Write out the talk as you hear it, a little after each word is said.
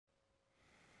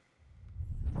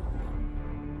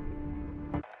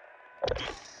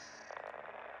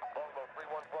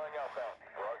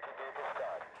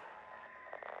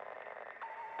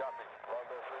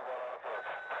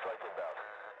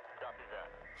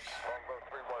Longbow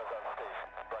 3-1 is on station.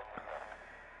 Strike me now.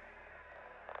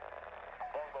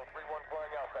 Longbow 3-1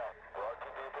 flying outbound. For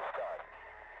RTB in the sky.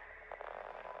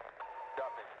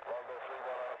 Copy. Longbow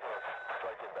 3-1 on approach.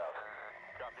 Strike inbound.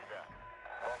 Copy that.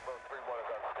 Longbow 3-1 is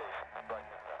on station. Strike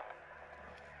me now.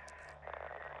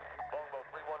 Longbow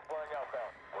 3-1 flying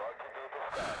outbound. For RTB in the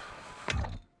sky.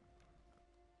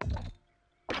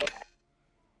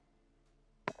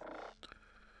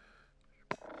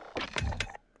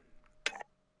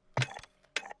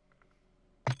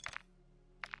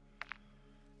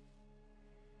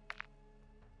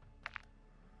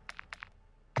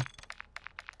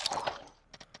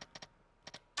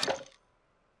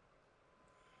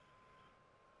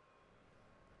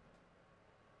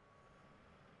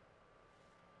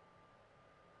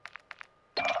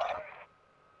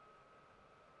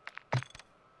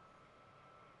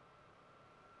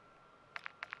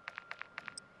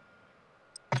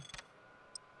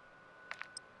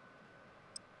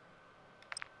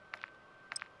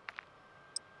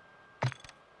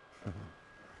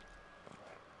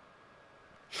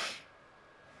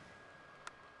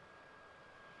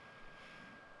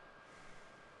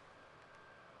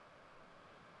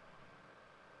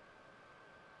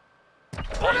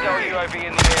 Hostile UAV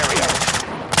in the area.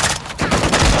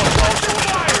 Hostile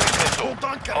missile.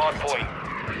 Hard point.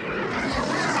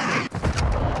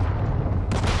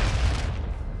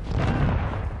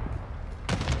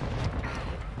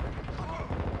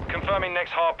 Confirming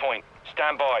next hard point.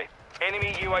 Stand by.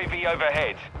 Enemy UAV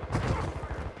overhead.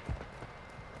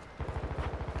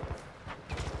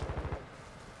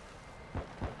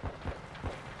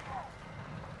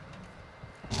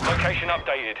 Location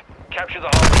updated. Capture the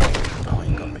hard point. Oh,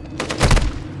 you got me.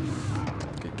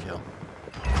 Good kill.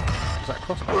 Was that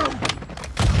crossbow?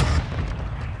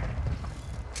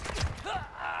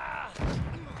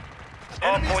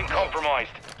 Hard point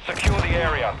compromised. Secure the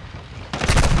area.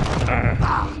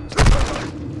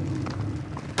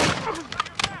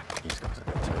 These guys are a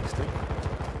bit tasty.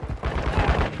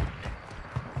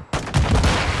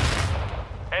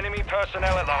 Enemy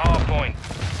personnel at the hard point.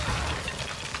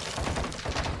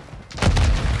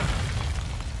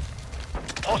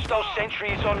 Hostile sentry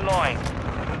is online.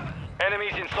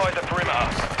 Enemies inside the perimeter.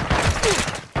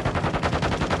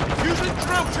 Using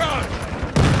drill charge!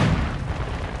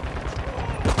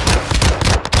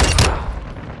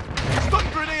 Stun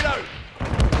grenade out!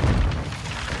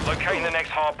 Locating the next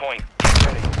hard point.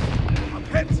 I'm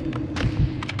hit!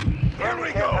 Here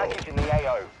we go! Package in the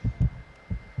AO.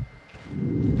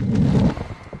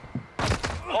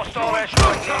 Hostile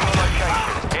airstrike near your location.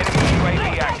 Enemy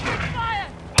UAV active.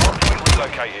 Hard point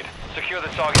relocated. Secure the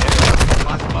target area.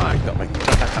 Got me.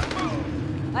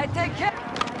 I take care.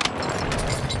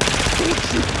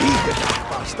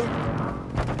 Bastard!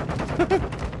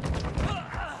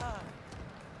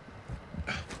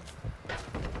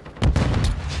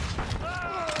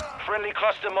 Friendly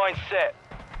cluster mine set.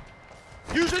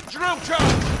 Using drill charge!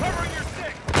 Covering your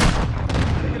six!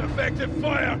 Taking effective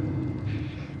fire!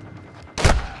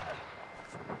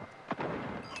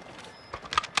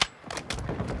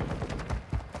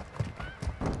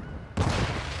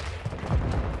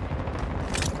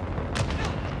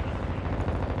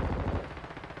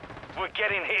 We're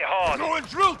getting hit hard. Throwing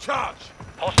drill charge!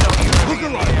 Hostile UAV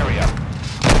in the area.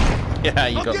 Yeah,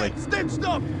 you got me. Stitched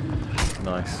up!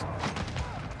 Nice.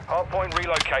 Hard point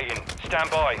relocating. Stand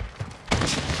by.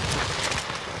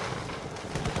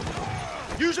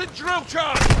 Using drill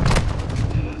charge!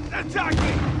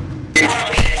 Attacking!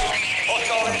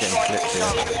 Hostile I'm getting airstrike clipped here.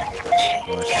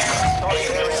 incoming. Nice.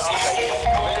 Target area updated.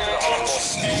 Move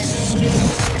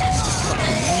to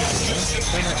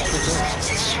the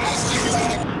hard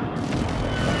point.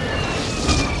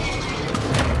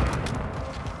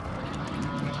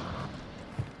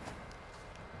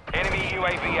 Enemy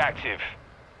UAV active.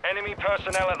 Enemy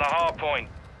personnel at the hard point.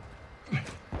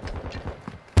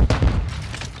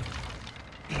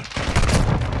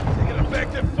 Taking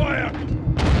effective fire!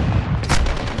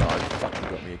 No, fucking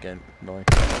got me again. Nice.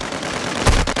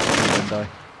 Window.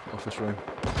 Office room.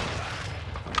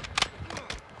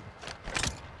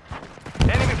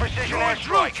 Enemy precision Throwing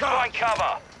airstrike. drill Find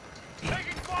cover.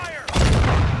 Taking fire!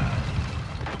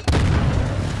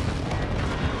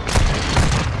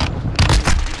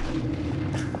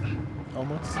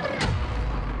 Almost.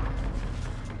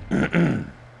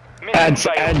 Mission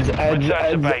failed.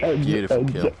 Return to base. Beautiful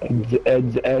kill.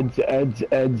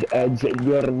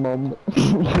 Your mom.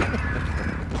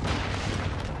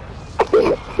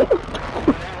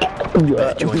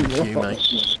 Better join the queue, mate.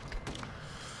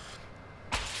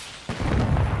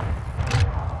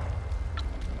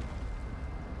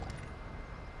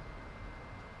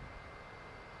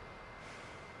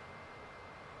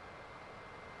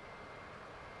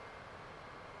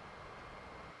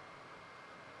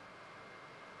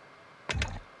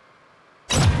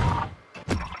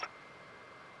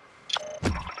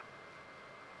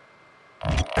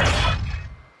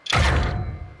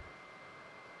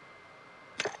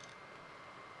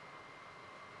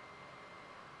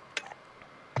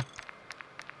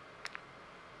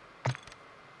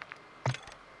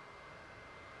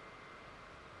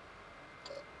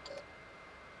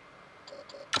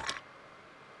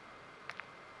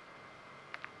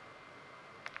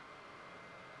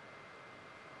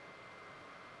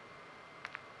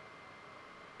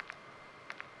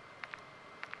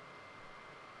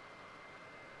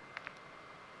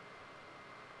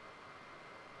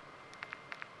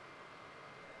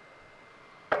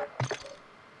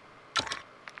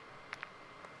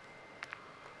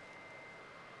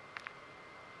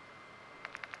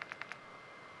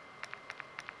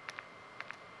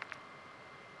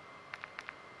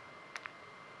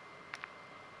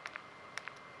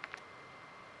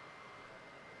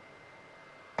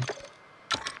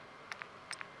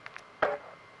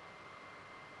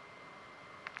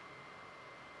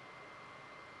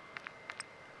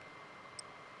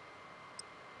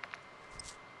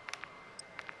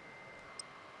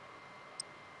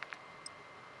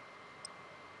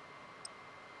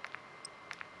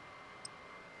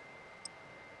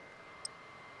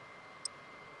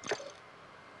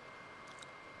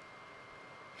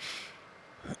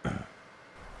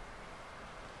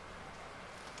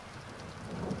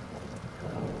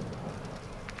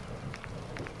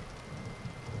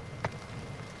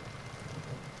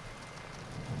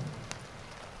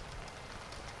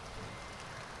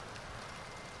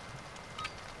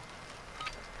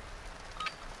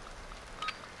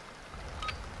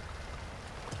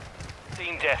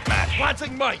 Team deathmatch.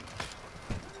 Planting mine!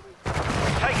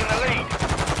 Taking the lead.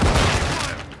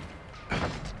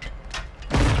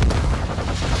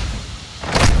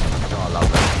 Oh, I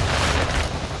love it.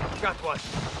 Got one.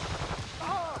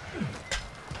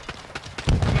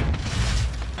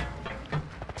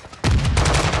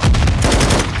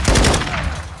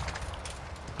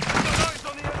 Eyes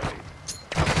on the enemy!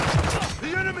 The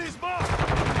enemy's marked!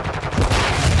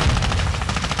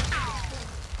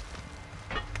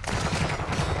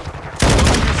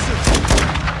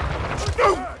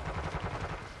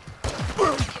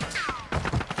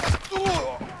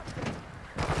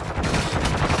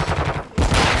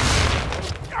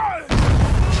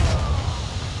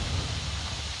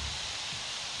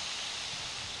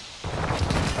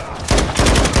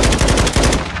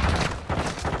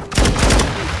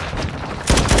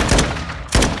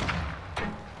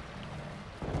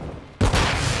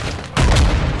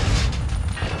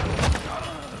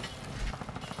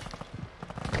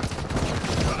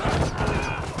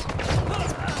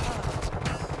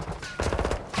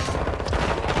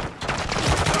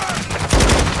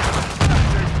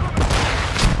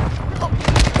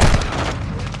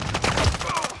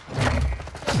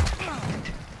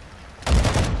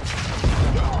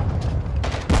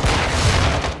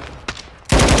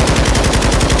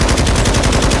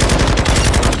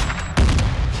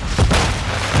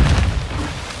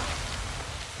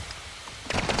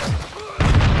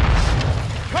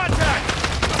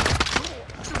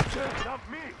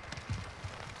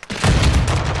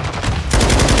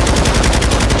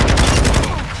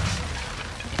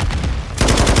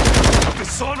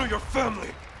 Dishonor your family!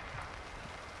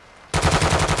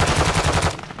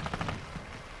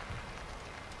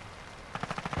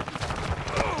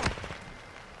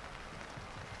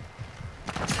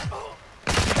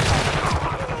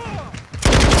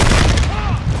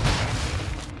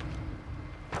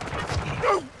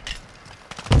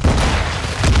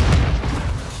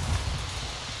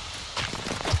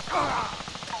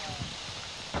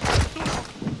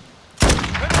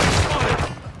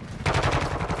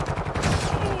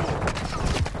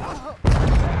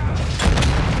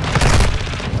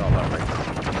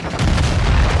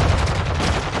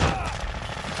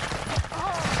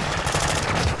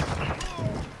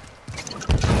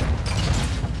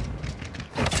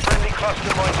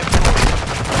 Cluster mine deployed.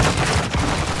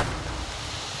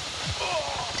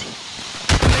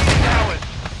 Lead ours.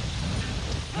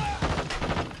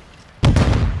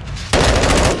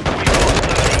 We lost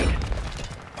the lead.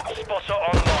 Spotter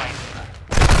online.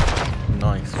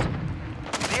 Nice.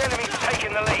 The enemy's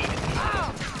taking the lead.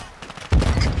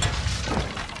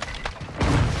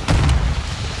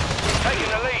 Taking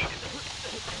the lead.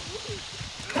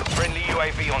 Friendly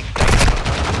UAV on station.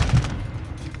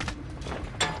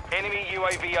 Enemy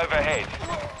UAV overhead.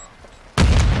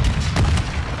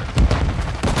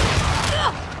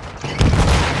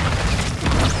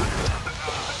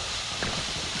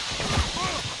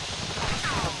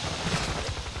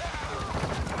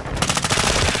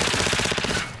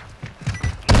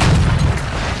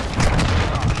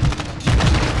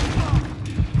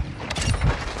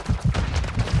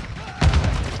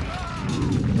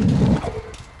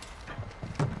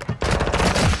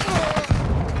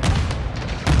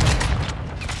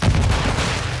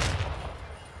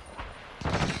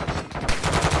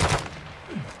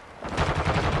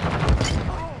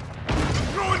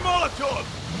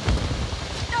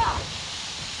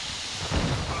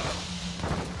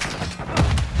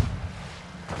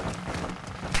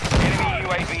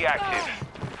 UAV active.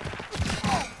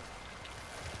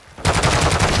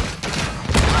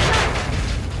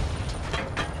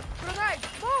 Grenade,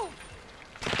 move!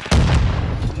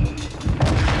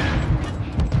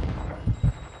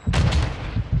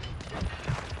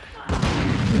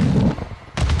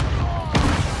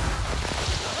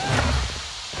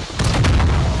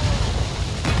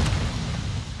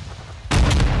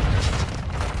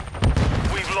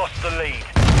 We've lost the lead.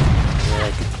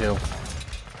 Yeah, good kill.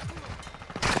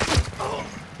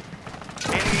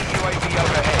 Enemy UAV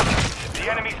overhead. The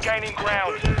enemy's gaining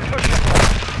ground. Push it.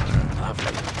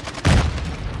 Lovely.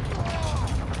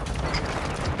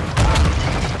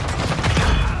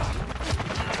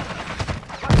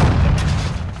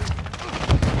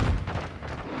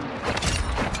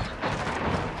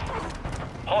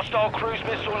 Hostile cruise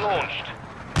missile launched.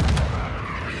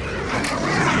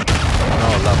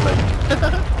 Oh, lovely.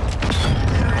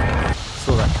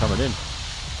 Saw that coming in.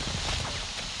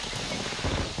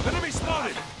 Enemy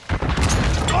spotted!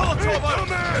 Molotov out!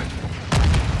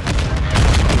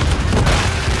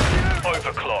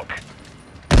 Overclock.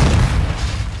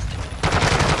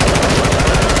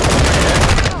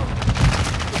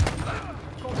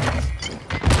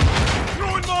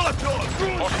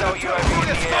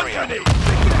 grenade!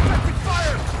 Taking effective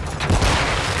fire!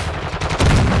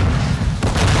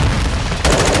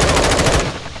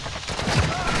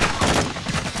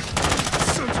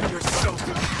 Center yourself!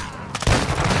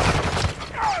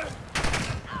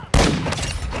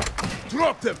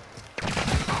 Dropped him!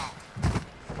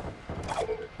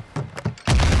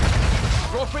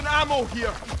 Dropping ammo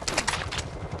here!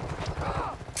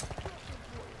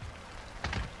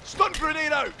 Stun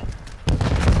grenade out!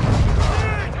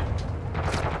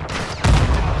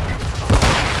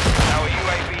 Our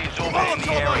UAV is orbiting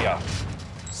the area.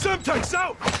 Semtex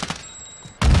out!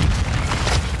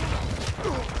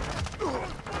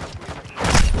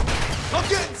 I'm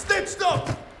getting stitched up!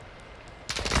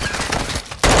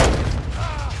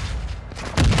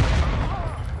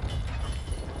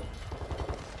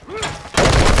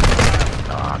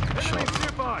 Ah, good shot. Enemies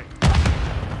nearby!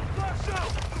 Flash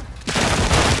out!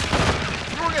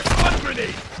 Throwing a stun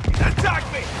grenade! Attack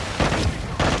me!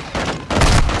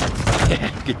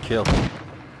 Yeah, good kill.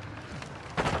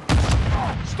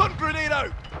 Stun grenade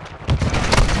out!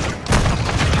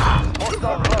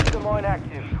 Hostile cluster mine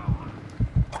active.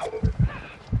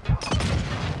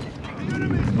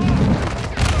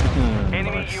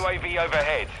 Enemy UAV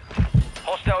overhead.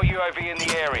 Hostile UAV in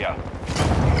the area.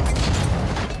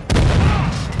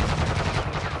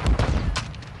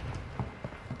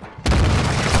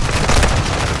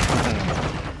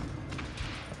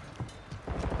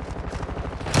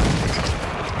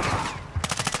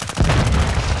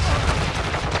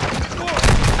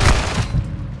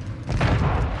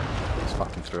 He's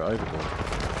fucking threw it overboard.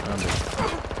 Found it.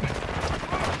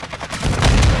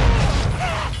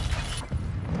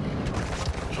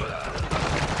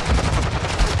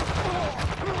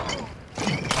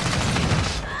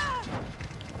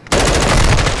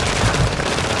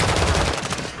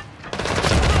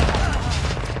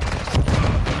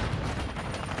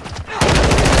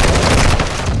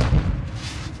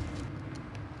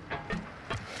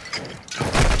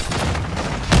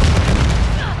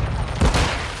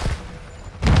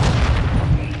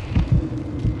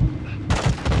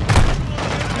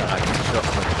 Ah, good shot,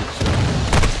 mate, good shot.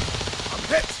 I'm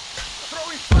hit!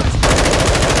 Throwing flash!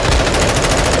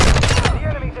 The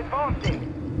enemy's advancing.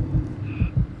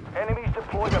 Enemies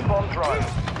deploying a bomb drone.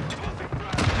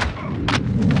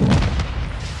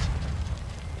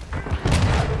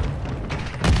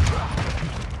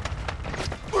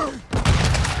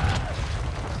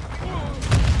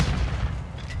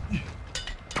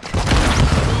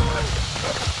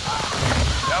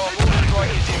 Our mortar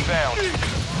strike is inbound.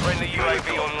 Friendly UAV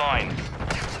online.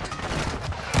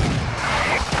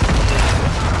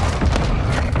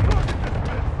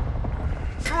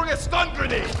 Throwing a stun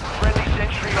grenade! Friendly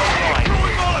sentry online.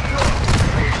 Throwing Molotov!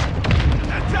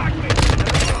 Attack me!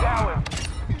 Ours.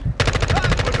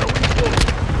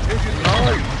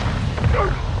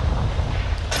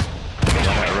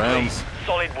 Out of rounds.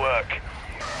 Solid work.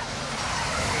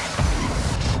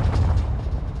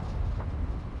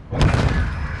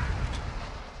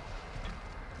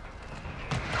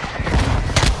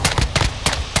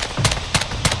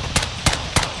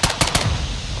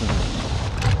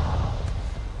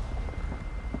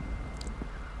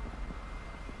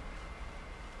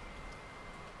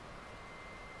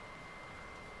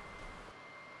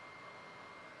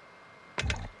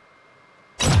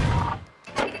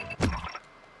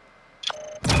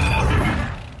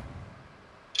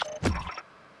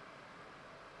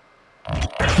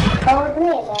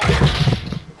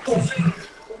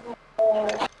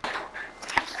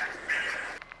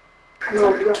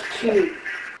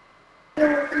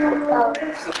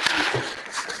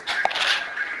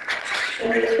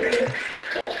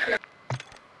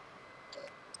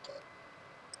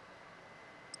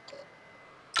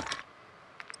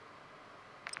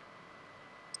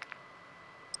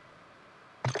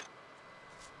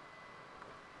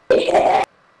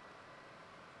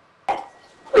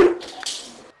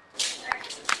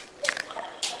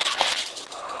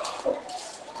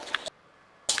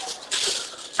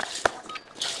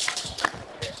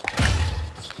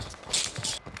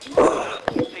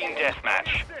 Team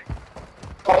deathmatch.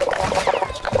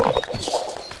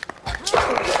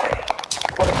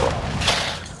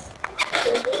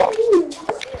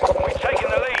 We've taken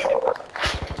the lead.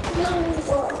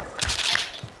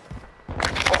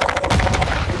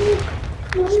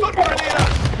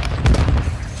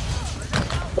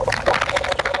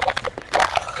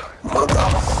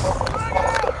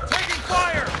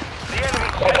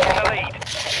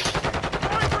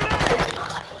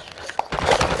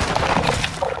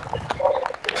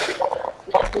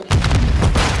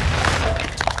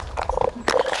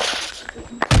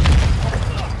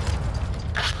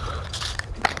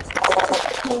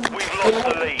 lost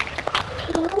the lead.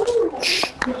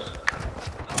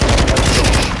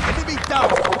 Enemy down!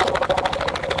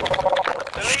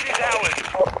 The lead is ours.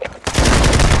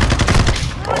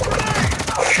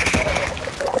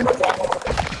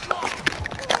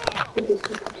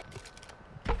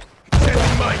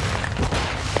 Setting mine!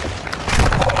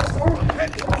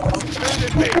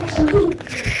 Turning me!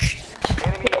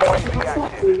 Enemy UAV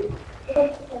active.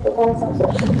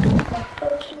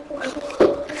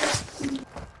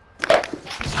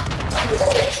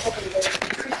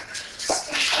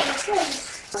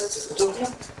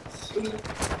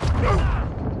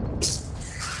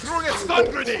 Throwing a stun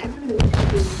grenade!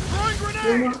 Throwing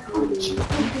grenade!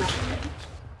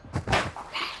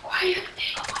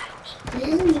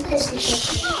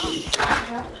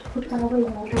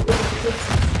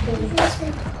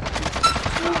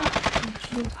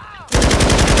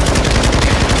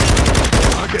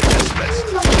 I'll get dismissed.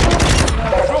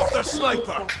 Drop the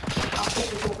sniper!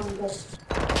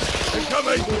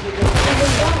 Incoming!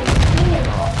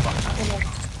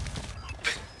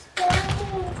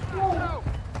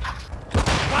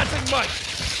 Planting mine!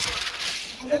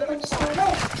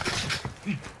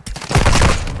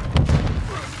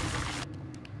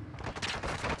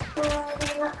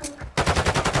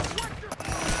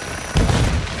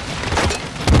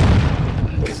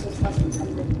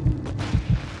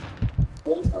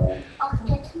 I'll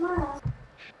get tomorrow.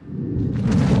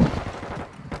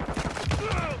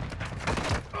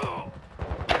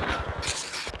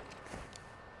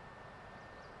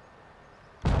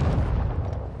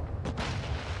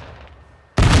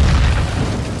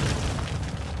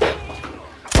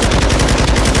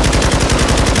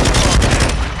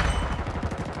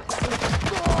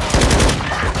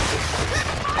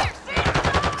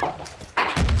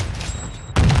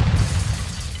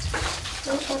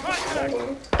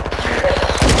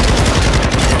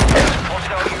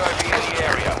 Hostile UAV in the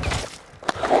area.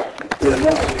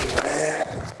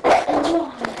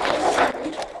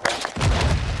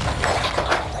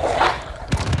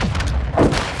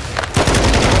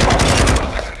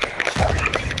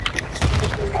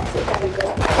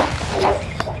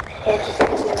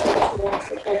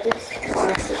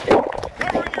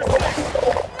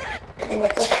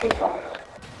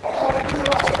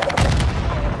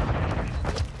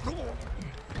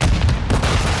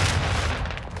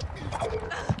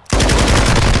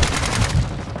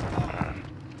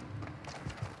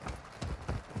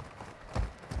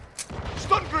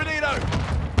 Stun grenade out!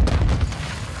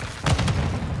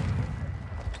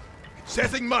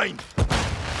 Setting mine!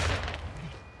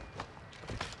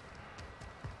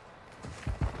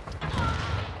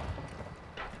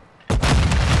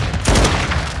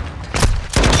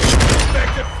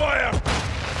 Effective fire!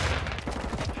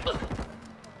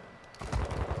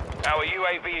 Our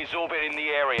UAV is orbiting the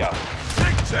area.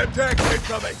 Semtex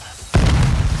incoming!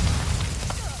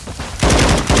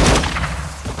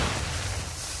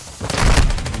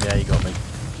 Yeah, you got me.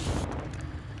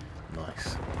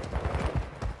 Nice.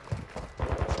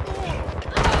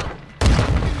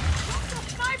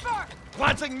 Sniper!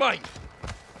 Planting mine!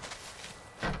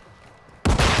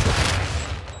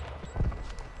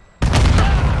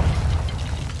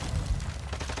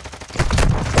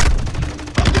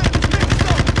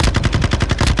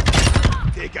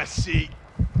 Take a seat.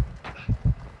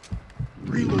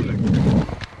 Reloading.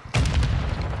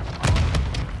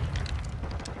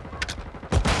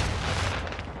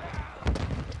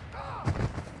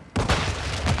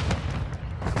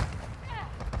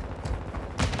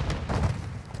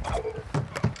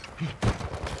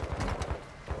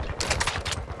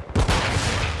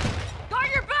 Got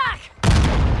your back!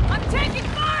 I'm taking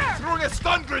fire! Throwing a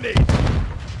stun grenade!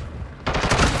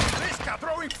 Liska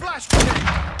throwing flash grenade!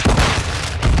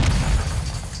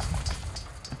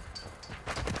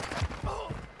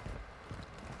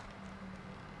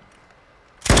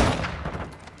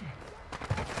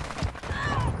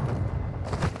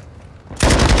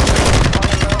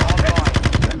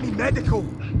 Let me medical!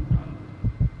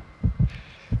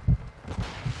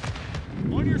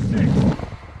 On your six!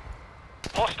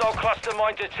 Hostile cluster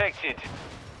mine detected.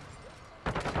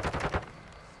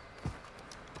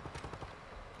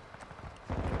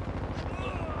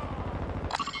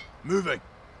 Moving.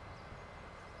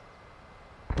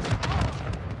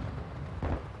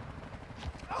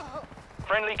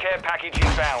 Friendly care package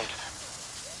inbound.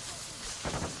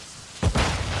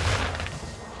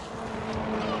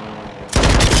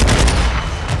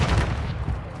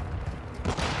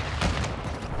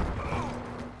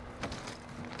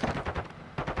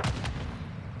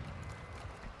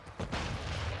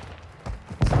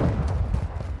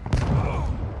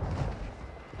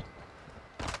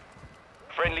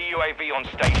 Friendly UAV on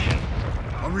station.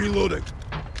 I'm reloading.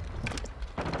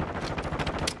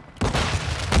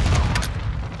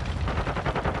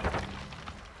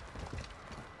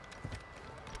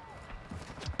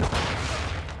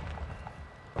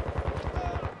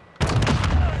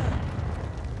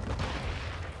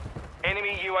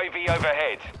 Enemy UAV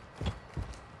overhead.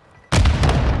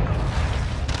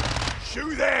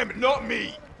 Shoot them, not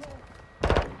me!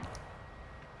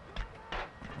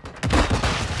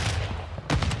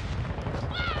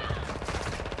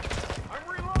 I'm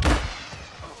reloading!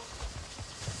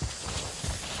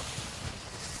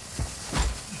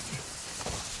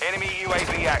 Enemy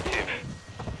UAV active.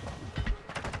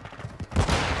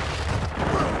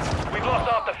 We've lost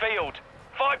half the field.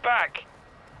 Fight back!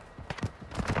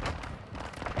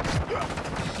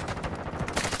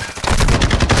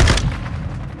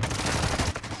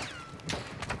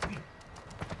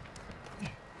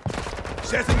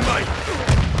 Setting mine!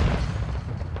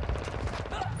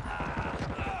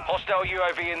 Hostile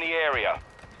UAV in the area.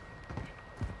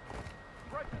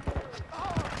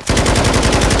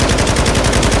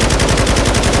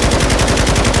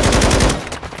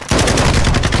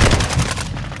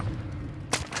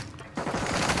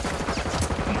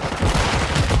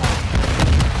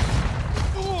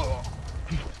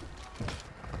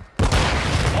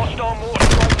 Hostile mortar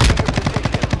strike in your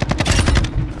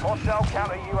position. Hostile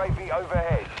counter UAV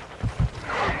overhead.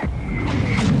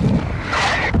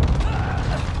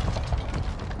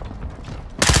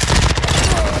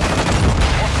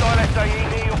 Hostile SAE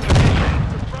near your position.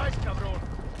 Surprise, cabrón!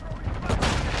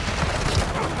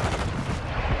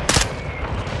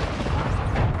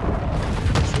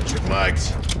 Switching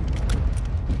mags.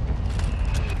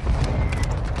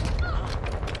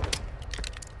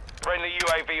 Friendly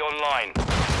UAV online.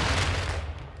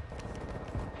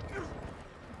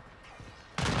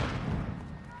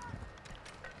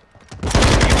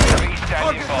 UAV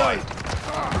standing Target by.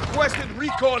 right! Requesting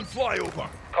recon flyover.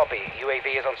 Copy.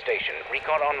 UAV is on station.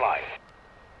 Recon online.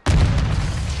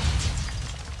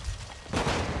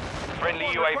 Friendly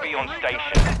UAV on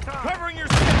station. Covering your...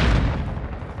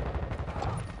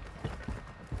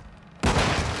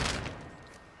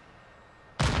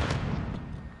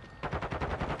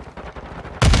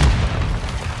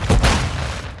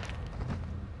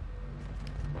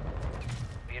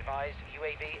 Be advised,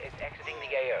 UAV is exiting the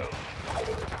AO.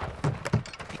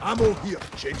 Ammo here.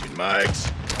 Changing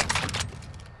mags.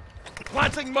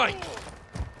 Planting mine.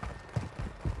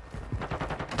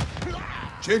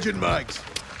 Changing mags.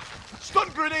 Stun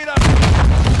grenade out.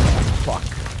 Fuck.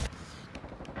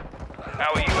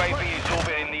 Our UAV is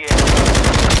orbiting the area.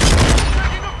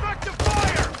 Taking effective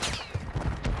fire.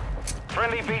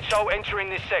 Friendly VTOL entering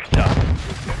this sector.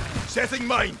 Setting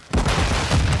mine.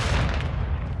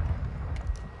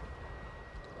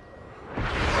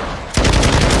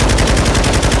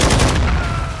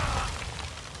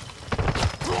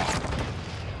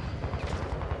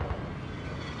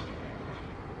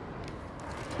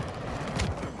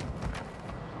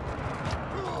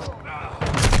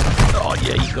 Oh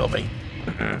yeah, you got me.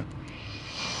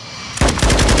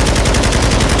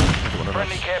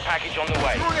 Friendly care package on the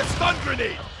way. Throwing a stun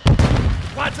grenade.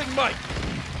 Planting mine.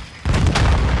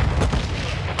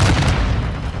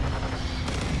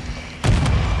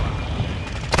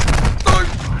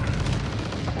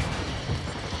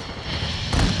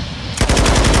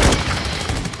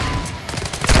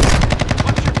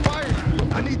 Watch your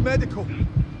fire. I need medical.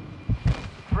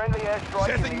 Friendly airstrike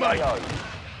Setting in the mine. AO.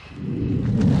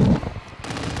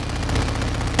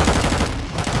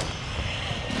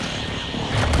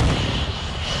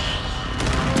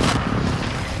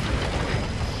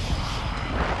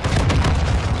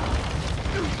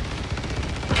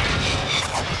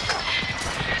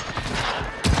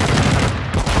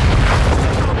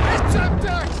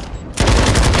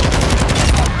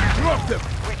 Dropped him.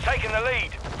 We've taken the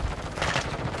lead.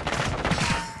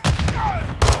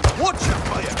 Watch your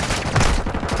fire.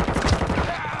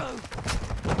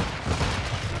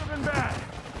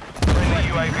 Friendly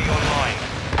UAV online.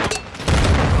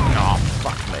 Oh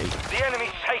fuck me. The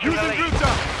enemy's taken the Using lead. group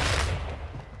down.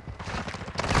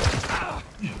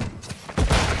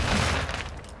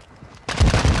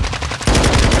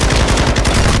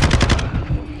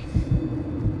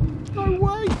 No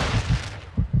way.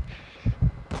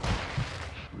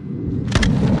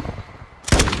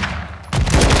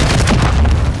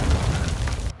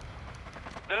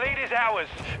 The lead is ours.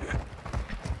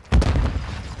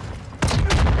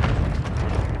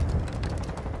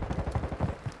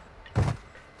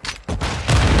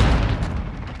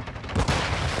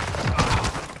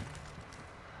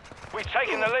 We've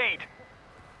taken the lead.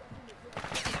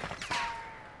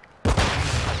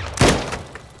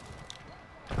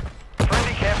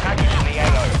 Friendly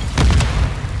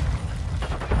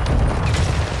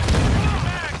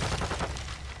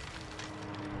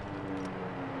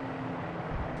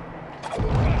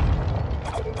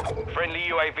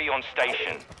on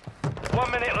station.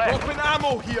 1 minute left. Dropping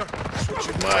ammo here.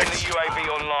 Switching Bring the mags. UAV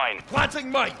online.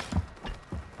 Planting mine.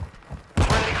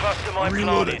 Friendly cluster mine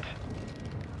Reloading. planted.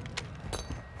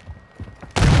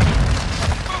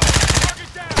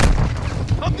 Target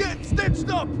down. I'm getting stitched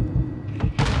up.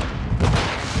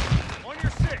 On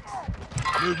your 6.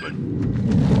 Movement.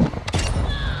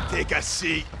 Take a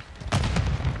seat.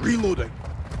 Reloading.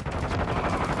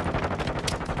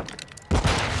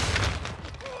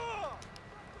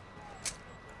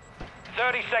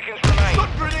 30 seconds remain. Stun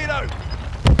grenade out.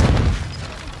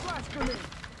 Flash grenade.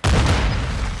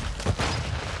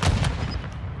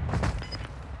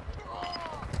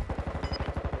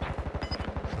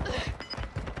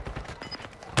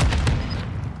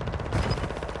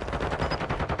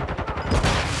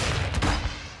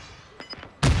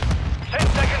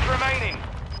 Remaining.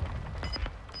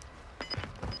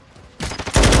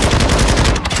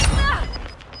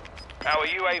 Our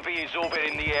UAV is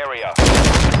orbiting the area.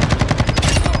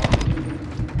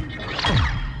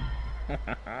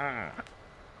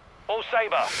 All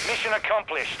Sabre, mission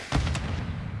accomplished.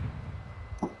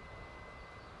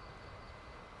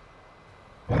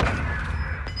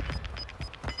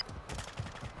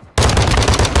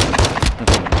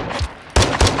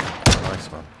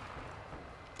 Nice one.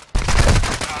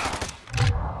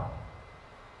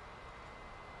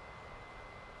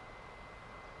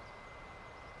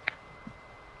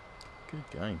 Good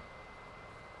game.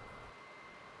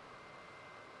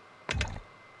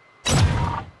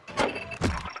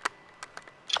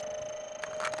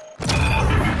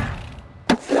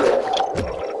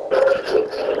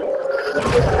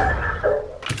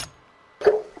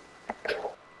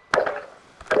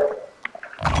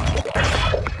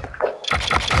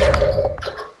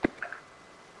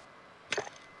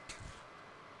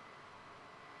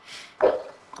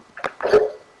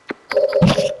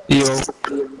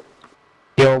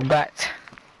 Yo, bat.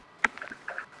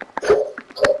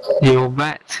 Yo,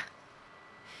 bat.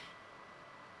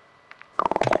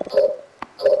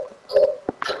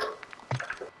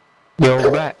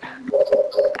 Yo, bat.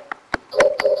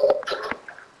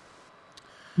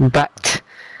 Bat.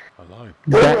 Hello.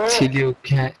 Bat, you little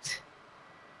cat.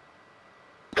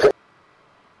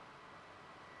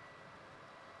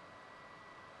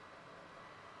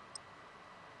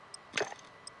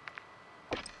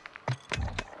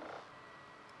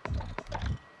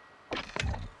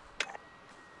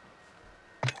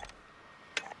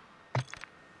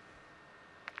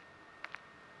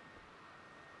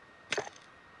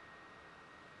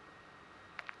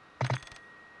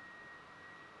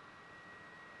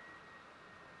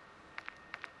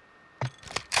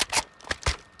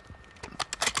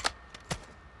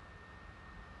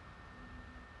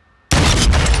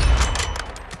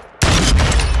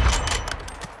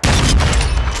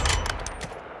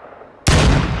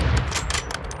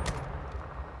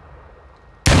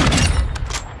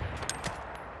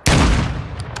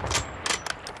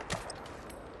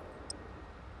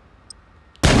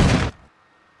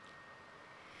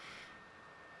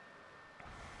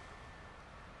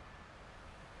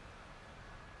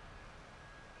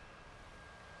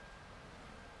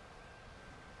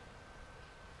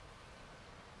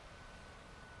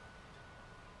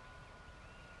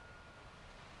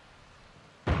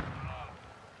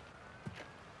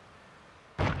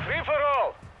 Free for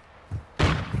all.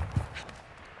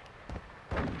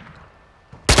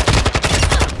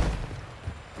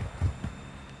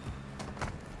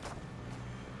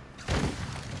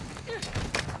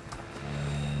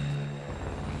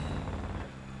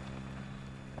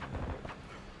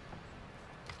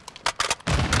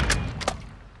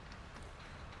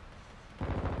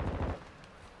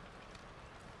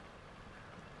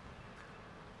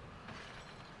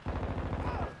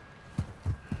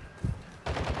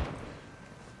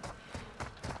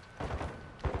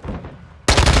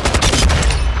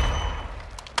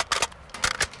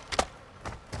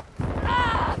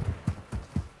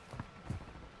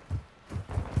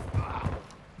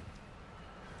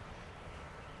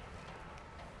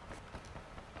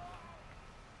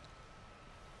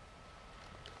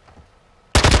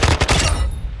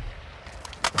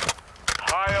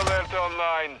 High alert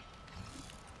online.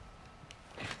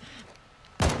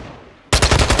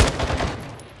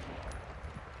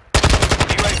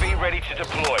 UAV ready to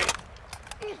deploy.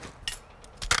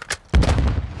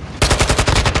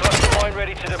 Cluster mine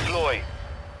ready to deploy.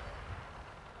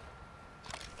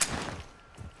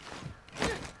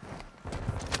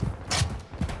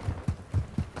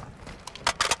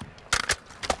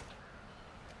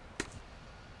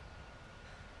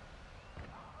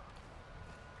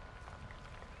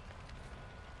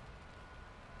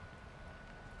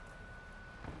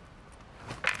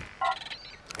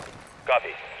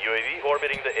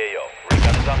 orbiting the AO.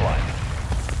 Recon is online.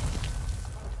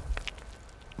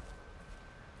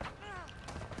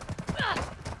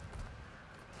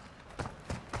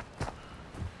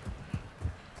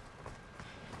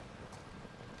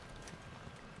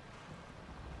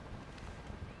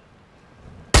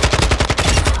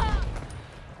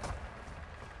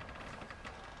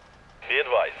 Be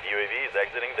advised, UAV is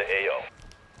exiting the AO.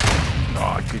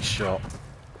 Oh, good shot.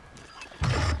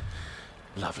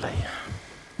 Lovely.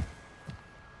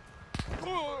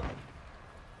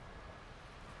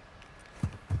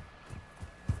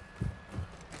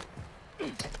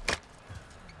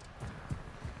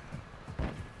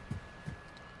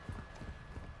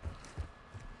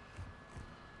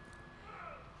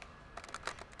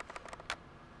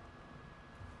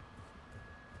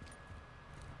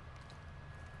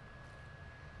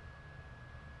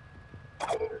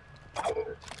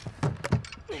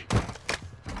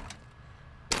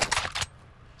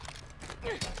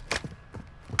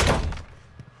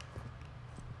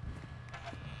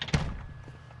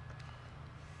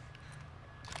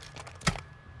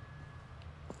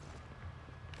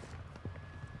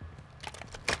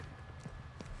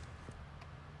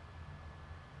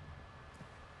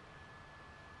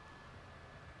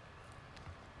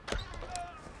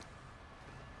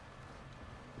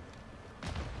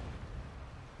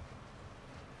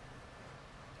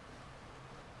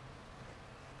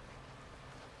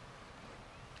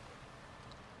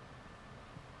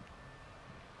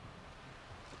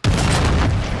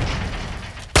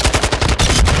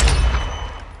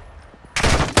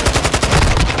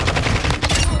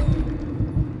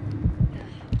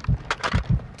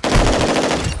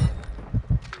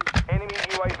 Enemy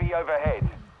UAV overhead.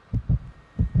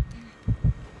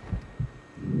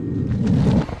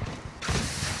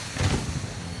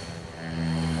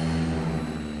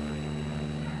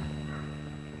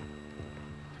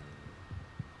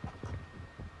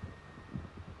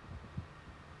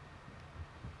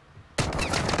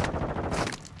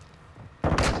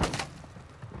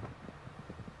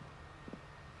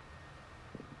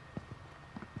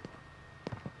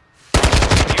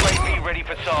 UAV ready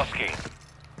for tasking.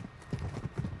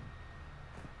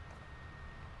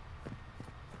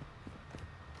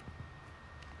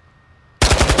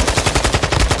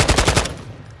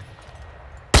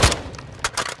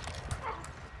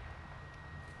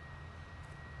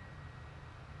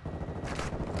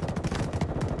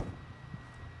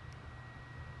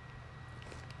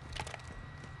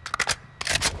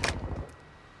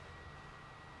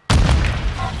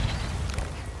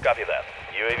 Copy that.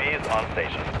 UAV is on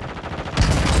station.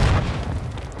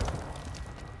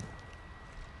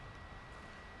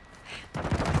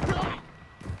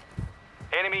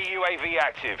 Enemy UAV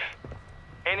active.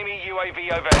 Enemy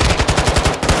UAV overhead.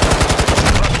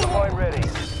 Cluster point ready.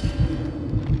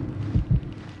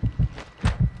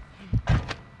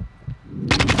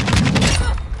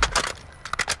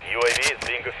 UAV is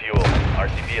being refueled.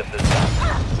 RTB at this time.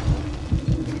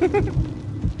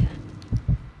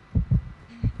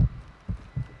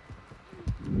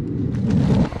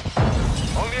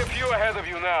 Only a few ahead of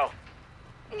you now.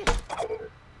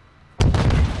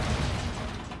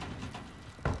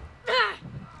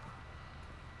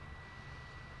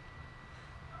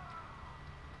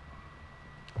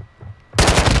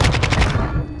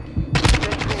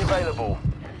 Sentry available.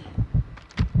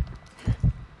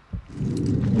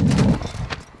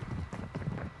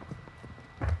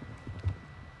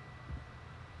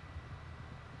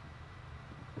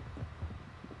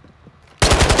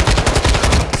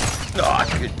 Ah,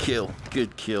 good kill.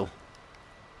 Good kill.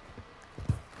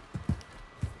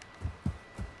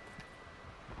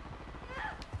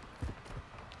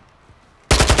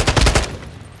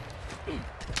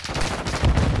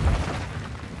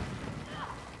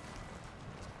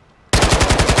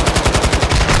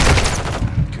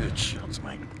 Good shots,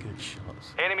 mate. Good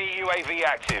shots. Enemy UAV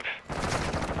active.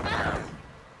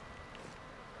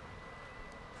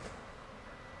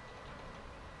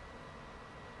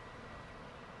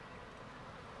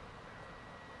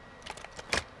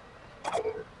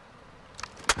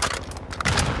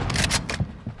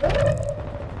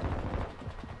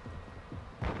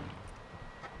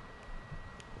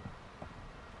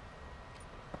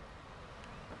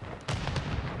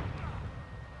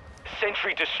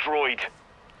 Sentry destroyed.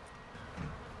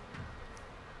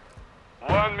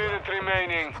 1 minute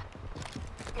remaining.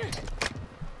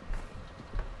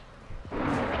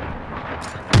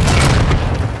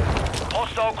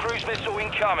 Hostile cruise missile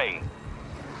incoming.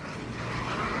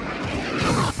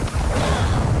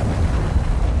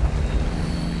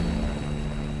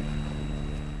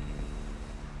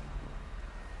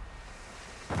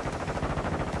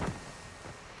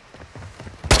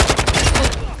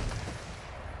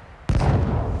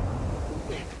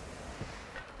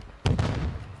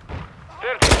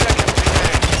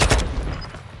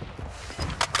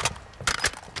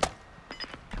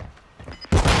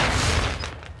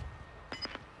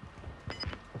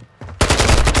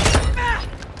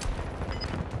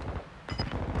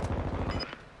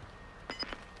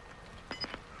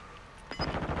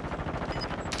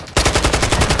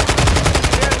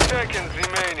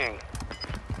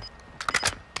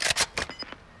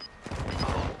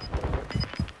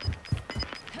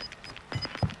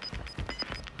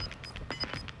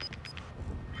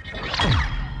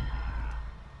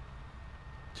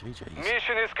 GG's.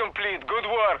 Mission is complete. Good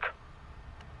work.